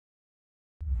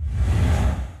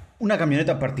Una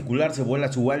camioneta particular se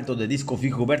vuela su alto de disco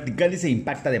fijo vertical y se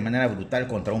impacta de manera brutal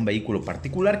contra un vehículo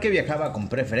particular que viajaba con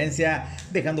preferencia,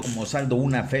 dejando como saldo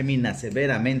una fémina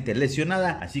severamente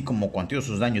lesionada, así como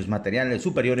cuantiosos daños materiales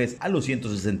superiores a los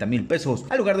 160,000 pesos.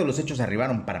 Al lugar de los hechos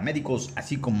arribaron paramédicos,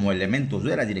 así como elementos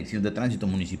de la Dirección de Tránsito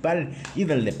Municipal y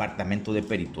del Departamento de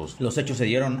Peritos. Los hechos se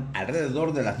dieron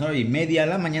alrededor de las 9:30 de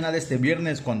la mañana de este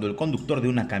viernes, cuando el conductor de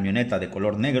una camioneta de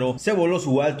color negro se voló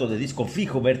su alto de disco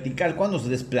fijo vertical cuando se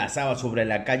desplazaba sobre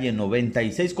la calle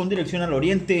 96 con dirección al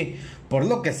oriente, por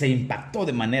lo que se impactó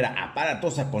de manera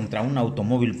aparatosa contra un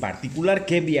automóvil particular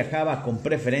que viajaba con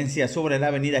preferencia sobre la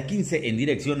avenida 15 en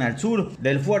dirección al sur.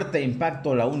 Del fuerte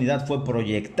impacto, la unidad fue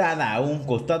proyectada a un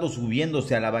costado,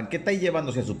 subiéndose a la banqueta y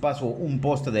llevándose a su paso un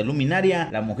poste de luminaria.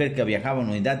 La mujer que viajaba en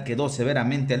la unidad quedó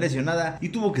severamente lesionada y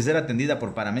tuvo que ser atendida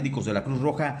por paramédicos de la Cruz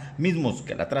Roja, mismos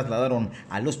que la trasladaron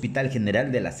al Hospital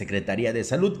General de la Secretaría de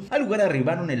Salud. Al lugar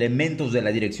arribaron elementos de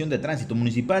la Dirección de Tránsito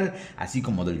Municipal, así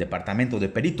como del Departamento de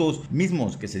Peritos,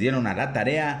 mismos que se dieron a la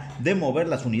tarea de mover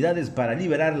las unidades para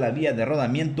liberar la vía de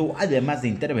rodamiento, además de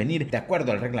intervenir de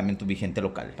acuerdo al reglamento vigente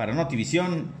local. Para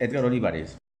Notivision, Edgar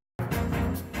Olivares.